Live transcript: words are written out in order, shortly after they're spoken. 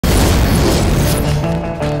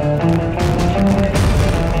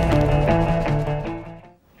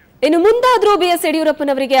ಇನ್ನು ಮುಂದಾದ್ರೂ BS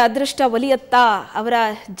ಯಡಿಯೂರಪ್ಪನವರಿಗೆ ಅದೃಷ್ಟ ಒಲಿಯತ್ತಾ, ಅವರ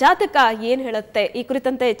ಜಾತಕ ಏನ್ ಹೇಳುತ್ತೆ, ಈ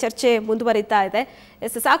ಕುರಿತಂತೆ ಚರ್ಚೆ ಮುಂದುವರಿತಾ ಇದೆ.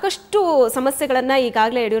 ಸಾಕಷ್ಟು ಸಮಸ್ಯೆಗಳನ್ನ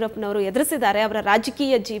ಈಗಾಗಲೇ ಯಡಿಯೂರಪ್ಪನವರು ಎದುರಿಸಿದ್ದಾರೆ ಅವರ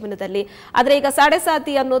ರಾಜಕೀಯ ಜೀವನದಲ್ಲಿ. ಆದ್ರೆ ಈಗ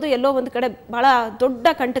ಸಾಡೆಸಾತಿ ಅನ್ನೋದು ಎಲ್ಲೋ ಒಂದು ಕಡೆ ಬಹಳ ದೊಡ್ಡ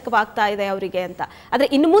ಕಂಟಕವಾಗ್ತಾ ಇದೆ ಅವರಿಗೆ ಅಂತ. ಆದ್ರೆ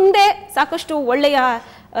ಇನ್ನು ಮುಂದೆ ಸಾಕಷ್ಟು ಒಳ್ಳೆಯ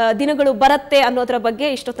ದಿನಗಳು ಬರುತ್ತೆ ಅನ್ನೋದರ ಬಗ್ಗೆ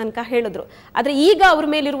ಇಷ್ಟೋ ತನಕ ಹೇಳಿದ್ರು. ಆದ್ರೆ ಈಗ ಅವ್ರ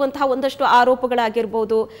ಮೇಲಿರುವಂತಹ ಒಂದಷ್ಟು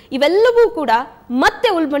ಆರೋಪಗಳಾಗಿರ್ಬೋದು, ಇವೆಲ್ಲವೂ ಕೂಡ ಮತ್ತೆ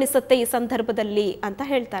ಉಲ್ಬಣಿಸುತ್ತೆ ಈ ಸಂದರ್ಭದಲ್ಲಿ ಅಂತ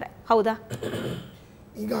ಹೇಳ್ತಾರೆ. ಹೌದಾ?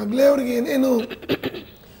 ಈಗಾಗಲೇ ಅವ್ರಿಗೆ ಏನೇನು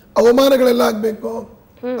ಅವಮಾನಗಳೆಲ್ಲ ಆಗ್ಬೇಕು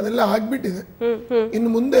ಅದೆಲ್ಲ ಆಗ್ಬಿಟ್ಟಿದೆ. ಇನ್ನು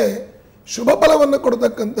ಮುಂದೆ ಶುಭ ಫಲವನ್ನು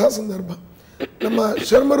ಕೊಡತಕ್ಕಂತಹ ಸಂದರ್ಭ. ನಮ್ಮ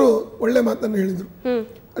ಶರ್ಮರು ಒಳ್ಳೆ ಮಾತನ್ನು ಹೇಳಿದ್ರು,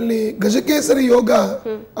 ಅಲ್ಲಿ ಗಜಕೇಸರಿ ಯೋಗ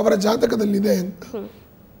ಅವರ ಜಾತಕದಲ್ಲಿದೆ ಅಂತ.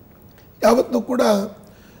 ಯಾವತ್ತೂ ಕೂಡ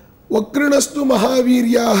ವಕ್ರಣಸ್ತು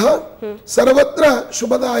ಮಹಾವೀರ್ಯ ಸರ್ವತ್ರ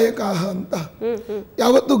ಶುಭದಾಯಕ ಅಂತ.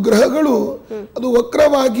 ಯಾವತ್ತು ಗ್ರಹಗಳು ಅದು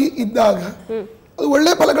ವಕ್ರವಾಗಿ ಇದ್ದಾಗ ಅದು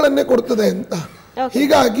ಒಳ್ಳೆ ಫಲಗಳನ್ನೇ ಕೊಡ್ತದೆ ಅಂತ.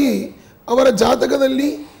 ಹೀಗಾಗಿ ಅವರ ಜಾತಕದಲ್ಲಿ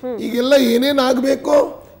ಈಗೆಲ್ಲ ಏನೇನಾಗಬೇಕೋ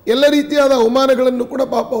ಎಲ್ಲ ರೀತಿಯಾದ ಅವಮಾನಗಳನ್ನು ಕೂಡ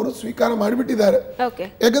ಪಾಪ ಅವರು ಸ್ವೀಕಾರ ಮಾಡಿಬಿಟ್ಟಿದ್ದಾರೆ.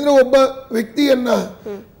 ಯಾಕಂದ್ರೆ ಒಬ್ಬ ವ್ಯಕ್ತಿಯನ್ನ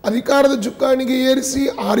ಅಧಿಕಾರದ ಚುಕ್ಕಾಣಿಗೆ ಏರಿಸಿ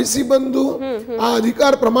ಆರಿಸಿ ಬಂದು ಆ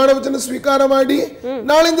ಅಧಿಕಾರ ಪ್ರಮಾಣ ವಚನ ಸ್ವೀಕಾರ ಮಾಡಿ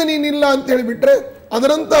ನಾಳಿಂದ ನೀನಿಲ್ಲ ಅಂತ ಹೇಳಿಬಿಟ್ರೆ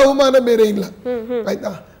ಅದರಂತ ಅವಮಾನ ಬೇರೆ ಇಲ್ಲ.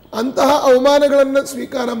 ಆಯ್ತಾ? ಅಂತಹ ಅವಮಾನಗಳನ್ನ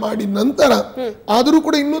ಸ್ವೀಕಾರ ಮಾಡಿ ನಂತರ ಆದರೂ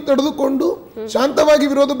ಕೂಡ ಇನ್ನೂ ತಡೆದುಕೊಂಡು ಶಾಂತವಾಗಿ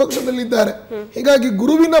ವಿರೋಧ ಪಕ್ಷದಲ್ಲಿದ್ದಾರೆ. ಹೀಗಾಗಿ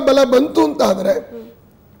ಗುರುವಿನ ಬಲ ಬಂತು ಅಂತ ಆದ್ರೆ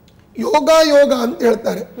ಯೋಗ ಯೋಗ ಅಂತ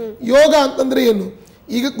ಹೇಳ್ತಾರೆ. ಯೋಗ ಅಂತಂದ್ರೆ ಏನು?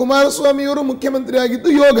 ಈಗ ಕುಮಾರಸ್ವಾಮಿಯವರು ಮುಖ್ಯಮಂತ್ರಿ ಆಗಿದ್ದು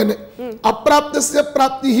ಯೋಗನೆ. ಅಪ್ರಾಪ್ತಸ್ಯ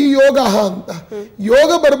ಪ್ರಾಪ್ತಿ ಯೋಗ ಅಂತ.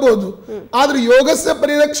 ಯೋಗ ಬರ್ಬೋದು, ಆದ್ರೆ ಯೋಗಸ್ಯ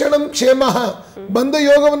ಪರಿರಕ್ಷಣಂ ಕ್ಷೇಮ, ಬಂದ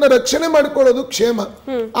ಯೋಗವನ್ನ ರಕ್ಷಣೆ ಮಾಡಿಕೊಳ್ಳೋದು ಕ್ಷೇಮ.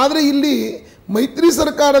 ಆದ್ರೆ ಇಲ್ಲಿ ಮೈತ್ರಿ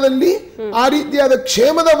ಸರ್ಕಾರದಲ್ಲಿ ಆ ರೀತಿಯಾದ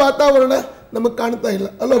ಕ್ಷೇಮದ ವಾತಾವರಣ ನಮಗ್ ಕಾಣ್ತಾ ಇಲ್ಲ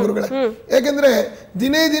ಅಲ್ವಾ ಗುರುಗಳೇ? ಯಾಕೆಂದ್ರೆ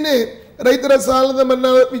ದಿನೇ ದಿನೇ ರೈತರ ಸಾಲದ ಮನ್ನಾ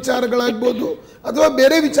ವಿಚಾರಗಳಾಗ್ಬೋದು ಅಥವಾ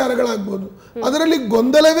ಬೇರೆ ವಿಚಾರಗಳಾಗ್ಬೋದು, ಅದರಲ್ಲಿ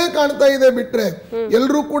ಗೊಂದಲವೇ ಕಾಣ್ತಾ ಇದೆ ಬಿಟ್ರೆ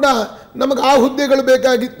ಎಲ್ಲರೂ ಕೂಡ ನಮಗೆ ಆ ಹುದ್ದೆಗಳು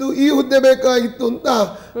ಬೇಕಾಗಿತ್ತು, ಈ ಹುದ್ದೆ ಬೇಕಾಗಿತ್ತು ಅಂತ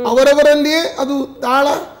ಅವರವರಲ್ಲಿಯೇ ಅದು ತಾಳ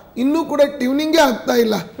ಇನ್ನೂ ಕೂಡ ಟ್ಯೂನಿಂಗೇ ಆಗ್ತಾ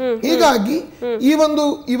ಇಲ್ಲ. ಹೀಗಾಗಿ ಈ ಒಂದು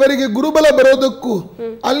ಇವರಿಗೆ ಗುರುಬಲ ಬರೋದಕ್ಕೂ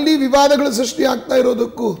ಅಲ್ಲಿ ವಿವಾದಗಳು ಸೃಷ್ಟಿ ಆಗ್ತಾ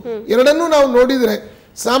ಇರೋದಕ್ಕೂ ಎರಡನ್ನೂ ನಾವು ನೋಡಿದ್ರೆ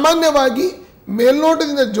ಸಾಮಾನ್ಯವಾಗಿ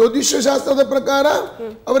ಮೇಲ್ನೋಟದಿಂದ ಜ್ಯೋತಿಷ್ಯ ಶಾಸ್ತ್ರದ ಪ್ರಕಾರ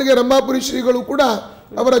ಅವರಿಗೆ ರಂಭಾಪುರಿ ಶ್ರೀಗಳು ಕೂಡ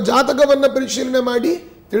ಅವರ ಜಾತಕವನ್ನ ಪರಿಶೀಲನೆ ಮಾಡಿ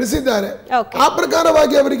ತಿಳಿಸಿದ್ದಾರೆ. ಆ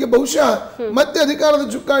ಪ್ರಕಾರವಾಗಿ ಅವರಿಗೆ ಬಹುಶಃ ಮತ್ತೆ ಅಧಿಕಾರದ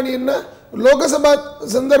ಚುಕ್ಕಾಣಿಯನ್ನ ಲೋಕಸಭಾ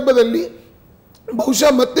ಸಂದರ್ಭದಲ್ಲಿ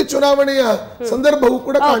ಬಹುಶಃ ಮತ್ತೆ ಚುನಾವಣೆಯ ಸಂದರ್ಭವೂ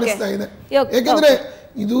ಕೂಡ ಕಾಣಿಸ್ತಾ ಇದೆ. ಯಾಕೆಂದ್ರೆ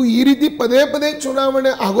ಇದು ಈ ರೀತಿ ಪದೇ ಪದೇ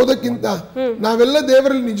ಚುನಾವಣೆ ಆಗೋದಕ್ಕಿಂತ ನಾವೆಲ್ಲ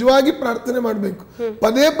ದೇವರಲ್ಲಿ ನಿಜವಾಗಿ ಪ್ರಾರ್ಥನೆ ಮಾಡಬೇಕು.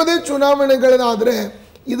 ಪದೇ ಪದೇ ಚುನಾವಣೆಗಳಾದ್ರೆ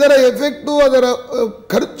ಇದರ ಎಫೆಕ್ಟು, ಅದರ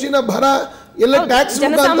ಖರ್ಚಿನ ಭರ ಎಲ್ಲ ಟ್ಯಾಕ್ಸ್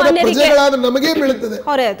ಪ್ರಜೆಗಳಾದ ನಮಗೆ ಬೀಳುತ್ತದೆ.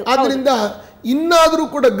 ಆದ್ರಿಂದ ಇನ್ನಾದ್ರೂ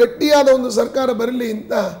ಕೂಡ ಗಟ್ಟಿಯಾದ ಒಂದು ಸರ್ಕಾರ ಬರಲಿ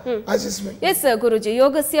ಅಂತ ಆಶಿಸಬೇಕು. ಎಸ್ ಗುರುಜಿ,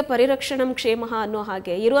 ಯೋಗಸ್ಯ ಪರಿರಕ್ಷಣಂ ಕ್ಷೇಮ ಅನ್ನೋ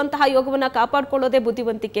ಹಾಗೆ ಇರುವಂತಹ ಯೋಗವನ್ನ ಕಾಪಾಡ್ಕೊಳ್ಳೋದೇ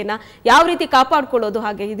ಬುದ್ಧಿವಂತಿಕೆನ. ಯಾವ ರೀತಿ ಕಾಪಾಡ್ಕೊಳ್ಳೋದು?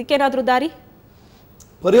 ಹಾಗೆ ಇದಕ್ಕೇನಾದ್ರೂ ದಾರಿ?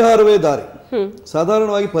 ಪರಿಹಾರವೇ ದಾರಿ.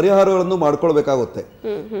 ಸಾಧಾರಣವಾಗಿ ಪರಿಹಾರಗಳನ್ನು ಮಾಡ್ಕೊಳ್ಬೇಕಾಗುತ್ತೆ.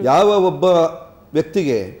 ಯಾವ ಒಬ್ಬ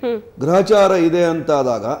ವ್ಯಕ್ತಿಗೆ ಗ್ರಹಚಾರ ಇದೆ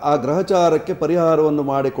ಅಂತಾದಾಗ ಆ ಗ್ರಹಚಾರಕ್ಕೆ ಪರಿಹಾರವನ್ನು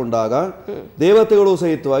ಮಾಡಿಕೊಂಡಾಗ ದೇವತೆಗಳು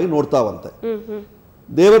ಸಹಿತವಾಗಿ ನೋಡ್ತಾವಂತೆ.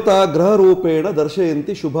 ದೇವತಾ ಗ್ರಹ ರೂಪೇಣ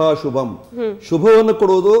ದರ್ಶಯಂತಿ ಶುಭಾಶುಭಂ. ಶುಭವನ್ನು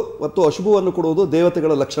ಕೊಡುವುದು ಮತ್ತು ಅಶುಭವನ್ನು ಕೊಡುವುದು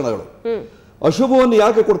ದೇವತೆಗಳ ಲಕ್ಷಣಗಳು. ಅಶುಭವನ್ನು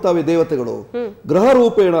ಯಾಕೆ ಕೊಡ್ತಾವೆ ದೇವತೆಗಳು? ಗ್ರಹ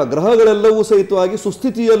ರೂಪೇಣ, ಗ್ರಹಗಳೆಲ್ಲವೂ ಸಹಿತವಾಗಿ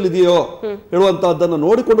ಸುಸ್ಥಿತಿಯಲ್ಲಿದೆಯೋ ಹೇಳುವಂತಹದ್ದನ್ನು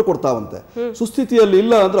ನೋಡಿಕೊಂಡು ಕೊಡ್ತಾವಂತೆ. ಸುಸ್ಥಿತಿಯಲ್ಲಿ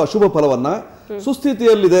ಇಲ್ಲ ಅಂದ್ರೆ ಅಶುಭ ಫಲವನ್ನ,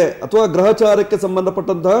 ಸುಸ್ಥಿತಿಯಲ್ಲಿದೆ ಅಥವಾ ಗ್ರಹಚಾರಕ್ಕೆ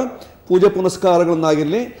ಸಂಬಂಧಪಟ್ಟಂತಹ ಪೂಜೆ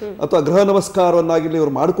ಪುನಸ್ಕಾರಗಳನ್ನಾಗಿರ್ಲಿ ಅಥವಾ ಗ್ರಹ ನಮಸ್ಕಾರವನ್ನಾಗಿರ್ಲಿ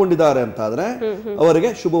ಇವರು ಮಾಡಿಕೊಂಡಿದ್ದಾರೆ ಅಂತಾದ್ರೆ ಅವರಿಗೆ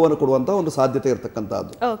ಶುಭವನ್ನು ಕೊಡುವಂತಹ ಒಂದು ಸಾಧ್ಯತೆ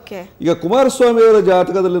ಇರತಕ್ಕಂತಹದ್ದು. ಈಗ ಕುಮಾರಸ್ವಾಮಿ ಅವರ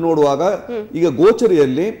ಜಾತಕದಲ್ಲಿ ನೋಡುವಾಗ ಈಗ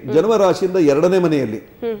ಗೋಚರಿಯಲ್ಲಿ ಜನ್ಮರಾಶಿಯಿಂದ 2ನೇ ಮನೆಯಲ್ಲಿ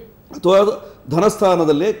ಅಥವಾ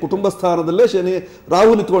ಧನಸ್ಥಾನದಲ್ಲಿ, ಕುಟುಂಬ ಸ್ಥಾನದಲ್ಲೇ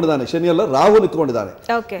ರಾಹು ನಿಂತ್ಕೊಂಡಿದ್ದಾನೆ. ಶನಿಯಲ್ಲ, ರಾಹು ನಿಂತ್ಕೊಂಡಿದ್ದಾನೆ.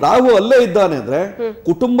 ರಾಹು ಅಲ್ಲೇ ಇದ್ದಾನೆ ಅಂದ್ರೆ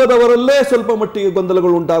ಕುಟುಂಬದವರಲ್ಲೇ ಸ್ವಲ್ಪ ಮಟ್ಟಿಗೆ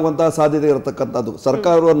ಗೊಂದಲಗಳು ಉಂಟಾಗುವಂತಹ ಸಾಧ್ಯತೆ ಇರತಕ್ಕಂಥದ್ದು.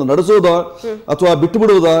 ಸರ್ಕಾರವನ್ನು ನಡೆಸೋದಾ ಅಥವಾ ಬಿಟ್ಟು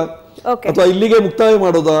ಬಿಡುವುದಾ ಅಥವಾ ಇಲ್ಲಿಗೆ ಮುಕ್ತಾಯ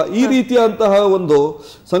ಮಾಡೋದಾ, ಈ ರೀತಿಯಂತಹ ಒಂದು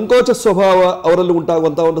ಸಂಕೋಚ ಸ್ವಭಾವ ಅವರಲ್ಲಿ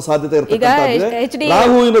ಉಂಟಾಗುವಂತಹ ಒಂದು ಸಾಧ್ಯತೆ ಇರತಕ್ಕಂಥದ್ದು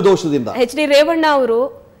ರಾಹುವಿನ ದೋಷದಿಂದ. HD ರೇವಣ್ಣ ಅವರು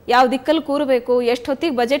ಯಾವ ದಿಕ್ಕಲ್ಲಿ ಕೂರಬೇಕು,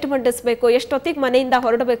 ಎಷ್ಟೊತ್ತಿಗೆ ಬಜೆಟ್ ಮಂಡಿಸಬೇಕು, ಎಷ್ಟೊತ್ತಿಗೆ ಮನೆಯಿಂದ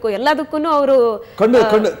ಹೊರಡಬೇಕು, ಎಲ್ಲದಕ್ಕೂ ಅವರು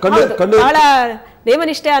ಬಹಳ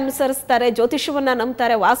ನೇಮನಿಷ್ಠೆ ಅನುಸರಿಸ್ತಾರೆ, ಜ್ಯೋತಿಷ್ಯವನ್ನ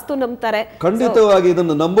ನಂಬ್ತಾರೆ, ವಾಸ್ತು ನಂಬ್ತಾರೆ. ಖಂಡಿತವಾಗಿ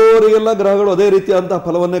ಇದನ್ನು ನಂಬುವವರಿಗೆಲ್ಲ ಗ್ರಹಗಳು ಅದೇ ರೀತಿಯಂತಹ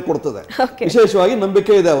ಫಲವನ್ನೇ ಕೊಡ್ತದೆ. ವಿಶೇಷವಾಗಿ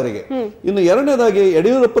ನಂಬಿಕೆ ಇದೆ ಅವರಿಗೆ. ಇನ್ನು ಎರಡನೇದಾಗಿ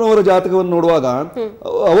ಯಡಿಯೂರಪ್ಪನವರ ಜಾತಕವನ್ನು ನೋಡುವಾಗ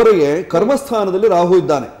ಅವರಿಗೆ ಕರ್ಮಸ್ಥಾನದಲ್ಲಿ ರಾಹು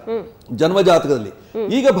ಇದ್ದಾನೆ ಜನ್ಮ ಜಾತಕದಲ್ಲಿ.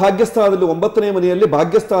 ಈಗ ಭಾಗ್ಯಸ್ಥಾನದಲ್ಲಿ 9ನೇ ಮನೆಯಲ್ಲಿ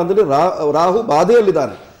ಭಾಗ್ಯಸ್ಥಾನದಲ್ಲಿ ರಾಹು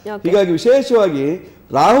ಬಾಧೆಯಲ್ಲಿದ್ದಾನೆ. ಹೀಗಾಗಿ ವಿಶೇಷವಾಗಿ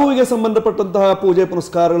ರಾಹುವಿಗೆ ಸಂಬಂಧಪಟ್ಟಂತಹ ಪೂಜೆ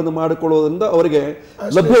ಪುನಸ್ಕಾರಗಳನ್ನು ಮಾಡಿಕೊಳ್ಳುವುದರಿಂದ ಅವರಿಗೆ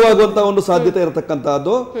ಲಭ್ಯವಾಗುವಂತಹ ಒಂದು ಸಾಧ್ಯತೆ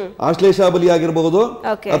ಇರತಕ್ಕಂತಹದ್ದು ಆಶ್ಲೇಷ ಬಲಿ ಆಗಿರಬಹುದು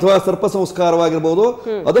ಅಥವಾ ಸರ್ಪ ಸಂಸ್ಕಾರವಾಗಿರಬಹುದು.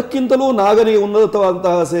 ಅದಕ್ಕಿಂತಲೂ ನಾಗನಿಗೆ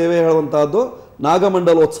ಉನ್ನತವಾದಂತಹ ಸೇವೆ ಹೇಳುವಂತಹದ್ದು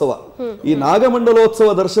ನಾಗಮಂಡಲೋತ್ಸವ. ಈ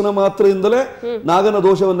ನಾಗಮಂಡಲೋತ್ಸವ ದರ್ಶನ ಮಾತ್ರದಿಂದಲೇ ನಾಗನ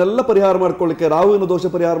ದೋಷವನ್ನೆಲ್ಲ ಪರಿಹಾರ ಮಾಡ್ಕೊಳ್ಳಿಕ್ಕೆ, ರಾಹುವಿನ ದೋಷ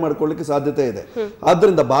ಪರಿಹಾರ ಮಾಡ್ಕೊಳ್ಳಿಕ್ಕೆ ಸಾಧ್ಯತೆ ಇದೆ.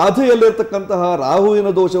 ಆದ್ದರಿಂದ ಬಾಧೆಯಲ್ಲಿರ್ತಕ್ಕಂತಹ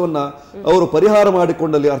ರಾಹುವಿನ ದೋಷವನ್ನ ಅವರು ಪರಿಹಾರ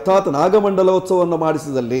ಮಾಡಿಕೊಂಡಲ್ಲಿ, ಅರ್ಥಾತ್ ನಾಗಮಂಡಲೋತ್ಸವವನ್ನು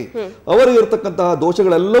ಮಾಡಿಸಿದಲ್ಲಿ ಅವರಿಗೆ ಇರತಕ್ಕಂತಹ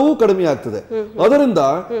ದೋಷಗಳೆಲ್ಲವೂ ಕಡಿಮೆ ಆಗ್ತದೆ. ಅದರಿಂದ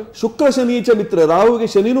ಶುಕ್ರ ಶನೀಚ ಮಿತ್ರ, ರಾಹುವಿಗೆ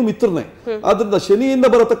ಶನಿನೂ ಮಿತ್ರನೇ. ಆದ್ರಿಂದ ಶನಿಯಿಂದ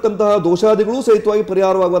ಬರತಕ್ಕಂತಹ ದೋಷಾದಿಗಳು ಸಹಿತವಾಗಿ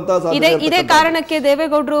ಪರಿಹಾರವಾಗುವಂತಹ ಸಾಧ್ಯತೆ. ಇದೇ ಕಾರಣಕ್ಕೆ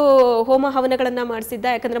ದೇವೇಗೌಡರು ಹೋಮ ಹವನಗಳನ್ನ ಮಾಡಿಸಿದ್ದ.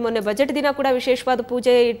 ಯಾಕಂದ್ರೆ ಮೊನ್ನೆ ಬಜೆಟ್ ದಿನ ಕೂಡ ವಿಶೇಷವಾದ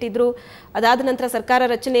ಪೂಜೆ ಇಟ್ಟಿದ್ರು. ಅದಾದ ನಂತರ ಸರ್ಕಾರ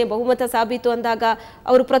ರಚನೆ ಬಹುಮತ ಸಾಬೀತು ಅಂದಾಗ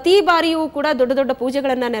ಅವರು ಪ್ರತಿ ಬಾರಿಯೂ ಕೂಡ ದೊಡ್ಡ ದೊಡ್ಡ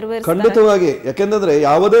ಪೂಜೆಗಳನ್ನ ನೆರವೇರಿಸ್ತಾರೆ. ಖಂಡಿತವಾಗಿ. ಯಾಕೆಂದ್ರೆ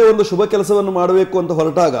ಯಾವುದೇ ಒಂದು ಶುಭ ಕೆಲಸವನ್ನು ಮಾಡಬೇಕು ಅಂತ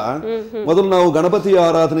ಹೊರಟಾಗ ಮೊದಲು ನಾವು ಗಣಪತಿಯ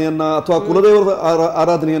ಆರಾಧನೆಯನ್ನ ಅಥವಾ ಕುಲದೇವರ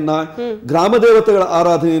ಆರಾಧನೆಯನ್ನ, ಗ್ರಾಮ ದೇವತೆಗಳ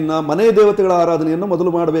ಆರಾಧನೆಯನ್ನ, ಮನೆ ದೇವತೆಗಳ ಆರಾಧನೆಯನ್ನು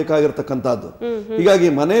ಮೊದಲು ಮಾಡಬೇಕಾಗಿರ್ತಕ್ಕಂಥದ್ದು. ಹೀಗಾಗಿ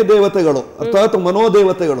ಮನೆ ದೇವತೆಗಳು ಅರ್ಥಾತ್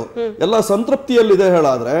ಮನೋದೇವತೆಗಳು ಎಲ್ಲ ಸಂತೃಪ್ತಿಯಲ್ಲಿದೆ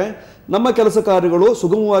ಹೇಳಾದ್ರೆ ನಮ್ಮ ಕೆಲಸ ಕಾರ್ಯಗಳು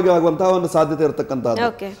ಸುಗಮವಾಗಿ ಆಗುವಂತಹ ಒಂದು ಸಾಧ್ಯತೆ ಇರತಕ್ಕಂಥದ್ದು.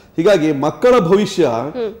 ಹೀಗಾಗಿ ಮಕ್ಕಳ ಭವಿಷ್ಯ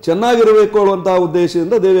ಚೆನ್ನಾಗಿರಬೇಕು ಅನ್ನುವಂತಹ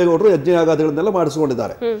ಉದ್ದೇಶದಿಂದ ದೇವೇಗೌಡರು ಯಜ್ಞಯಾಗಾದಿಗಳನ್ನೆಲ್ಲ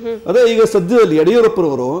ಮಾಡಿಸಿಕೊಂಡಿದ್ದಾರೆ. ಅದೇ ಈಗ ಸದ್ಯದಲ್ಲಿ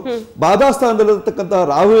ಯಡಿಯೂರಪ್ಪರವರು ಬಾಧಾಸ್ಥಾನದಲ್ಲಿರತಕ್ಕಂತಹ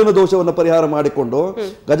ರಾಹುವಿನ ದೋಷವನ್ನು ಪರಿಹಾರ ಮಾಡಿಕೊಂಡು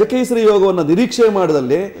ಗಜಕೇಸರಿ ಯೋಗವನ್ನು ನಿರೀಕ್ಷೆ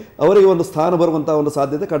ಮಾಡಿದಲ್ಲಿ ಅವರಿಗೆ ಒಂದು ಸ್ಥಾನ ಬರುವಂತಹ ಒಂದು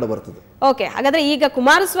ಸಾಧ್ಯತೆ ಕಂಡು ಬರ್ತದೆ. ಓಕೆ, ಹಾಗಾದ್ರೆ ಈಗ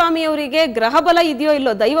ಕುಮಾರಸ್ವಾಮಿ ಅವರಿಗೆ ಗ್ರಹ ಬಲ ಇದೆಯೋ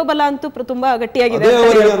ಇಲ್ಲೋ, ದೈವ ಬಲ ಅಂತೂ ತುಂಬಾ ಗಟ್ಟಿಯಾಗಿದೆ,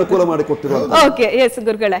 ಅನುಕೂಲ ಮಾಡಿಕೊಟ್ಟಿರೋ. ಓಕೆ, ಎಸ್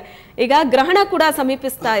ಗುರುಗಳೇ, ಈಗ ಗ್ರಹಣ ಕೂಡ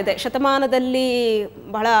ಸಮೀಪಿಸ್ತಾ ಇದೆ. ಶತಮಾನದಲ್ಲಿ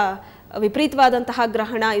ಬಹಳ ವಿಪರೀತವಾದಂತಹ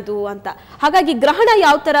ಗ್ರಹಣ ಇದು ಅಂತ. ಹಾಗಾಗಿ ಗ್ರಹಣ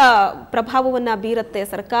ಯಾವ ತರ ಪ್ರಭಾವವನ್ನ ಬೀರುತ್ತೆ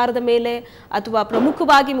ಸರ್ಕಾರದ ಮೇಲೆ, ಅಥವಾ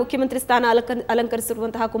ಪ್ರಮುಖವಾಗಿ ಮುಖ್ಯಮಂತ್ರಿ ಸ್ಥಾನ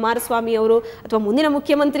ಅಲಂಕರಿಸಿರುವಂತಹ ಕುಮಾರಸ್ವಾಮಿ ಅವರು ಅಥವಾ ಮುಂದಿನ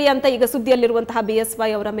ಮುಖ್ಯಮಂತ್ರಿ ಅಂತ ಈಗ ಸುದ್ದಿಯಲ್ಲಿರುವಂತಹ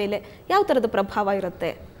BSY ಅವರ ಮೇಲೆ ಯಾವ ತರದ ಪ್ರಭಾವ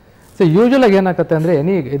ಇರುತ್ತೆ? ಯೂಶುವಲ್ ಆಗಿ ಏನಾಗುತ್ತೆ ಅಂದ್ರೆ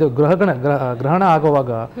ಇದು ಗ್ರಹಣ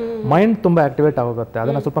ಆಗುವಾಗ ಮೈಂಡ್ ತುಂಬಾ ಆಕ್ಟಿವೇಟ್ ಆಗೋಗುತ್ತೆ,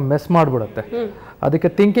 ಅದನ್ನ ಸ್ವಲ್ಪ ಮೆಸ್ ಮಾಡ್ಬಿಡುತ್ತೆ. ಅದಕ್ಕೆ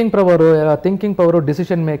ಥಿಂಕಿಂಗ್ ಪವರು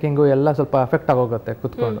ಡಿಸಿಷನ್ ಮೇಕಿಂಗು ಎಲ್ಲ ಸ್ವಲ್ಪ ಅಫೆಕ್ಟ್ ಆಗೋಗುತ್ತೆ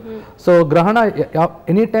ಕುತ್ಕೊಂಡು. ಸೊ ಗ್ರಹಣ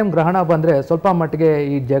ಎನಿ ಟೈಮ್ ಗ್ರಹಣ ಬಂದ್ರೆ ಸ್ವಲ್ಪ ಮಟ್ಟಿಗೆ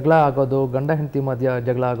ಈ ಜಗಳ ಆಗೋದು, ಗಂಡ ಹೆಂಡತಿ ಮಧ್ಯ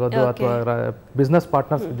ಜಗಳ ಆಗೋದು ಅಥವಾ ಬಿಸ್ನೆಸ್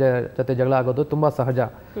ಪಾರ್ಟ್ನರ್ಸ್ ಜೊತೆ ಜಗಳ ಆಗೋದು ತುಂಬಾ ಸಹಜ.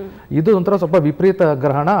 ಇದು ಒಂಥರ ಸ್ವಲ್ಪ ವಿಪರೀತ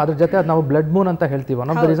ಗ್ರಹಣ. ಅದ್ರ ಜೊತೆ ನಾವು ಬ್ಲಡ್ ಮೂನ್ ಅಂತ ಹೇಳ್ತೀವಿ.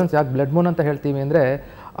 ಒನ್ ಆಫ್ ದ ರೀಸನ್ಸ್ ಯಾಕೆ ಬ್ಲಡ್ ಮೂನ್ ಅಂತ ಹೇಳ್ತೀವಿ ಅಂದ್ರೆ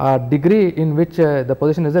degree in which the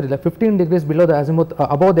position is 15 degrees below the ಅಜಿಮುತ್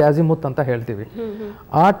above the ಅಜಿಮುತ್ ಅಂತ ಹೇಳ್ತೀವಿ.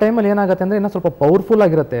 ಆ ಟೈಮಲ್ಲಿ ಏನಾಗುತ್ತೆ ಅಂದ್ರೆ ಇನ್ನೂ ಸ್ವಲ್ಪ ಪವರ್ಫುಲ್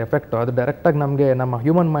ಆಗಿರುತ್ತೆ ಎಫೆಕ್ಟ್. ಅದು ಡೈರೆಕ್ಟ್ ಆಗಿ ನಮಗೆ ನಮ್ಮ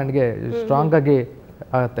ಹ್ಯೂಮನ್ ಮೈಂಡ್ಗೆ ಸ್ಟ್ರಾಂಗ್ ಆಗಿ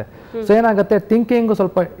ಆಗುತ್ತೆ. ಸೊ ಏನಾಗುತ್ತೆ, ಥಿಂಕಿಂಗ್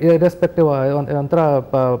ಸ್ವಲ್ಪ ರೆಸ್ಪೆಕ್ಟಿವ್ ಒಂಥರ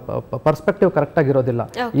ಪರ್ಸ್ಪೆಕ್ಟಿವ್ ಕರೆಕ್ಟ್ ಆಗಿರೋದಿಲ್ಲ.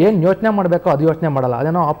 ಏನ್ ಯೋಚನೆ ಮಾಡಬೇಕೋ ಅದು ಯೋಚನೆ ಮಾಡಲ್ಲ,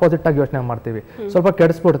 ಅದೇನೋ ಆಪೋಸಿಟ್ ಆಗಿ ಯೋಚನೆ ಮಾಡ್ತೀವಿ, ಸ್ವಲ್ಪ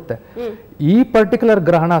ಕೆಡಿಸ್ಬಿಡುತ್ತೆ. ಈ ಪರ್ಟಿಕ್ಯುಲರ್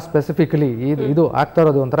ಗ್ರಹಣ ಸ್ಪೆಸಿಫಿಕಲಿ ಇದು ಆಗ್ತಾ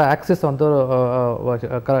ಇರೋದು ಒಂಥರ ಆಕ್ಸಿಸ್ ಅಂತ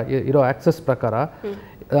ಇರೋ ಆಕ್ಸಿಸ್ ಪ್ರಕಾರ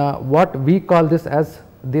what we call this as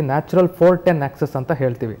the natural 410 access ಅಂತ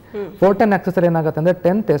ಹೇಳ್ತೀವಿ. 410 ಆಕ್ಸಸ್ ಅಲ್ಲಿ ಏನಾಗುತ್ತೆ ಅಂದ್ರೆ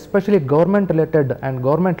 10th especially government related and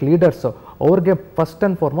government leaders ಅವ್ರಿಗೆ ಫಸ್ಟ್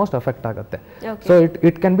ಅಂಡ್ ಫಾರ್ಮೋಸ್ಟ್ ಅಫೆಕ್ಟ್ ಆಗುತ್ತೆ. So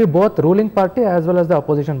it can be both ruling party as well as the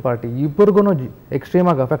opposition party, ಇಬ್ಬರಿಗೂ extreme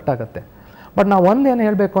ಆಗಿ affect ಆಗುತ್ತೆ. ಬಟ್ ನಾವು ಏನು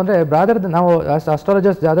ಹೇಳಬೇಕು ಅಂದರೆ ನಾವು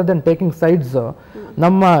astrologers rather then taking sides,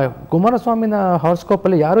 ನಮ್ಮ ಕುಮಾರಸ್ವಾಮಿನ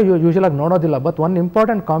ಹಾರ್ಸ್ಕೋಪಲ್ಲಿ ಯಾರು ಯೂಶುವಲ್ ಆಗಿ ನೋಡೋದಿಲ್ಲ. ಬಟ್ ಒನ್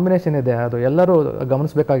ಇಂಪಾರ್ಟೆಂಟ್ ಕಾಂಬಿನೇಷನ್ ಇದೆ, ಅದು ಎಲ್ಲರೂ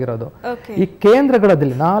ಗಮನಿಸಬೇಕಾಗಿರೋದು. ಈ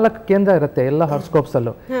ಕೇಂದ್ರಗಳಲ್ಲಿ 4 ಕೇಂದ್ರ ಇರುತ್ತೆ ಎಲ್ಲ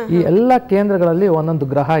ಹಾರ್ಸ್ಕೋಪ್ಸಲ್ಲೂ. ಈ ಎಲ್ಲ ಕೇಂದ್ರಗಳಲ್ಲಿ ಒಂದೊಂದು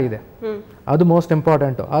ಗ್ರಹ ಇದೆ, ಅದು ಮೋಸ್ಟ್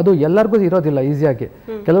ಇಂಪಾರ್ಟೆಂಟ್. ಅದು ಎಲ್ಲರಿಗೂ ಇರೋದಿಲ್ಲ ಈಸಿಯಾಗಿ,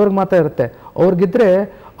 ಕೆಲವ್ರಿಗೆ ಮಾತ್ರ ಇರುತ್ತೆ. ಅವ್ರಿಗಿದ್ರೆ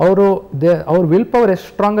ಅವ್ರ ವಿಲ್ ಪವರ್ ಎಷ್ಟು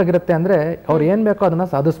ಸ್ಟ್ರಾಂಗ್ ಆಗಿರುತ್ತೆ ಅಂದ್ರೆ ಅವ್ರು ಏನ್ ಬೇಕೋ ಅದನ್ನ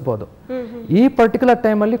ಸಾಧಿಸಬಹುದು. ಈ ಪರ್ಟಿಕ್ಯುಲರ್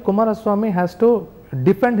ಟೈಮಲ್ಲಿ Kumaraswamy has to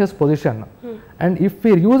defend his position and if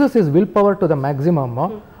he uses his will power to the maximum,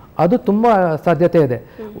 ಅದು ತುಂಬಾ ಸಾಧ್ಯತೆ ಇದೆ.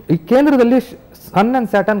 ಈ ಕೇಂದ್ರದಲ್ಲಿ ಸನ್ ಅಂಡ್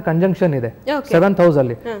ಸ್ಯಾಟರ್ನ್ ಕಂಜಂಕ್ಷನ್ ಇದೆ 7th house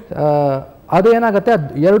ಅಲ್ಲಿ. ಅದು ಏನಾಗುತ್ತೆ,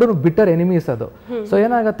 ಎರಡು ಬಿಟ್ಟರ್ ಎನಿಮೀಸ್ ಅದು. ಸೊ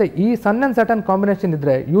ಏನಾಗುತ್ತೆ, ಈ ಸನ್ ಅಂಡ್ ಸ್ಯಾಟರ್ನ್ ಕಾಂಬಿನೇಷನ್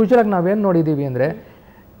ಇದ್ರೆ ಯೂಶುವಲ್ ಆಗಿ ನಾವೇನ್ ನೋಡಿದೀವಿ ಅಂದ್ರೆ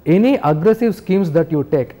any aggressive schemes that you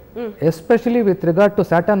take, especially with regard to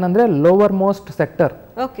Saturn ಅಂದ್ರೆ lower most sector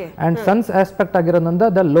and sons aspect ಆಗಿರೋದ್ರಿಂದ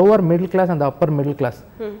the lower middle class and upper middle class,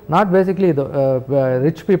 not basically ಇದು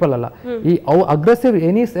rich people ಅಲ್ಲ. ಈ aggressive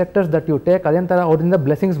any sectors that you take ಅದೇಂತರ ಅವರಿಂದ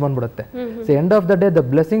blessings ಬಂದ್ಬಿಡುತ್ತೆ. So end of the day the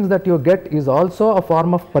blessings that you get is also a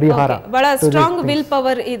form of ಪರಿಹಾರ. ಬಹಳ strong will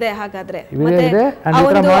power ಇದೆ, ಹಾಗಾದ್ರೆ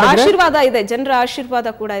ಆಶೀರ್ವಾದ ಇದೆ, ಜನರ ಆಶೀರ್ವಾದ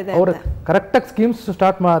ಕೂಡ ಇದೆ. ಅವರು ಕರೆಕ್ಟ್ ಆಗಿ ಸ್ಕೀಮ್ಸ್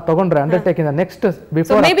ಸ್ಟಾರ್ಟ್ ತಗೊಂಡ್ರೆ ಅಂಡರ್ಟೇಕಿಂಗ್ ನೆಕ್ಸ್ಟ್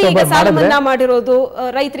ಬಿಫೋರ್ ಸಾಲ ಮನ್ನಾ ಮಾಡಿರೋದು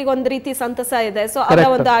ರೈತರಿಗೆ ಒಂದು ರೀತಿ ಸಂತಸ ಇದೆ. ಸೊ ಅವರ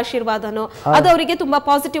ಒಂದು ಆಶೀರ್ವಾದನೋ ಅದು ಅವರಿಗೆ ತುಂಬಾ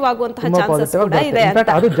ಪಾಸಿಟಿವ್ ಆಗುವಂತಹ ಚಾನ್ಸಸ್ ಕೂಡ ಇದೆ.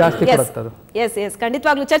 ಅದು ಜಾಸ್ತಿ ಕೊಡುತ್ತೆ. ಎಸ್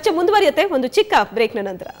ಖಂಡಿತವಾಗ್ಲೂ ಚರ್ಚೆ ಮುಂದುವರಿಯುತ್ತೆ ಒಂದು ಚಿಕ್ಕ ಬ್ರೇಕ್ನ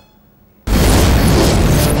ನಂತರ.